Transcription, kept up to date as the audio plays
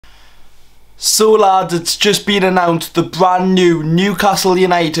So lads, it's just been announced the brand new Newcastle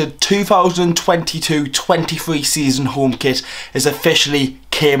United 2022-23 season home kit is officially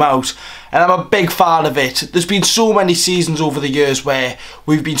came out, and I'm a big fan of it. There's been so many seasons over the years where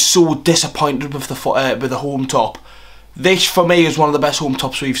we've been so disappointed with the home top. This for me is one of the best home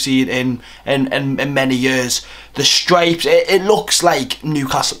tops we've seen in many years. The stripes, it looks like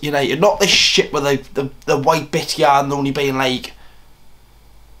Newcastle United, not this shit with the white bit yarn only being like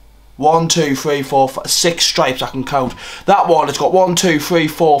 1, 2, 3, 4, 5, 6 stripes I can count. That one, it's got 1, 2, 3,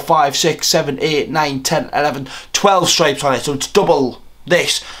 4, 5, 6, 7, 8, 9, 10, 11, 12 stripes on it, so it's double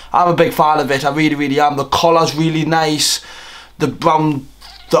this. I'm a big fan of it, I really am. The collar's really nice, the brown,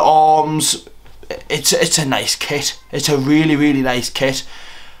 the arms, it's a nice kit. It's a really nice kit.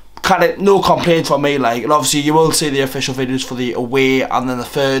 Kind of no complaints from me, like, and obviously you will see the official videos for the away and then the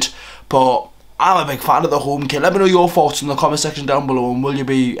third, but I'm a big fan of the home kit. Let me know your thoughts in the comment section down below, and will you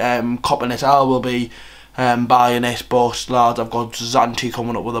be copping it? I will be buying it, but lads, I've got Zanti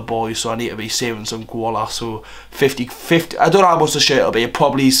coming up with the boys, so I need to be saving some koala. So 50, I don't know how much the shirt will be,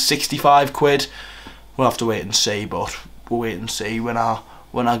 probably 65 quid. We'll have to wait and see, but we'll wait and see when I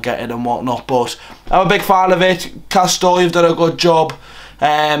get it and whatnot. But I'm a big fan of it. Castor, you've done a good job.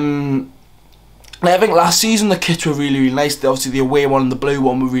 I think last season the kits were really nice. Obviously the away one and the blue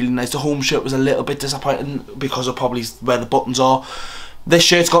one were really nice. The home shirt was a little bit disappointing because of probably where the buttons are. This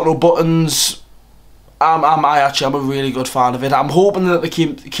shirt's got no buttons. I'm a really good fan of it. I'm hoping that they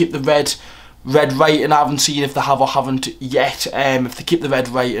keep the red writing. I haven't seen if they have or haven't yet. If they keep the red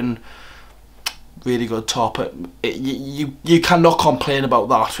writing, really good top. You cannot complain about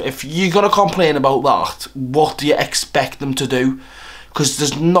that. If you're gonna complain about that, what do you expect them to do? Because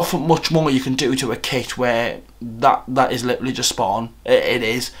there's nothing much more you can do to a kit where that is literally just spot on. It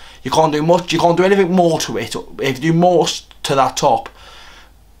is. You can't do much. You can't do anything more to it. If you do more to that top,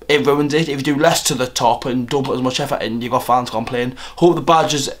 it ruins it. If you do less to the top and don't put as much effort in, you got fans complaining. Hope the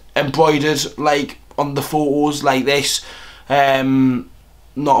badge is embroidered like on the photos like this. Not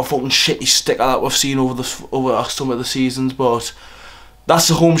a fucking shitty sticker that we've seen over some of the seasons, but that's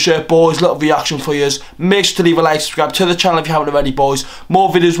the home shirt, boys. Little reaction for you. Make sure to leave a like, subscribe to the channel if you haven't already, boys. More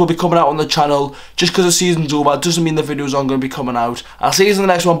videos will be coming out on the channel. Just because the season's over doesn't mean the videos aren't going to be coming out. I'll see you in the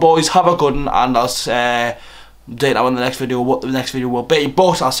next one, boys. Have a good one, and I'll update now in the next video what the next video will be.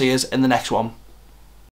 But I'll see you in the next one.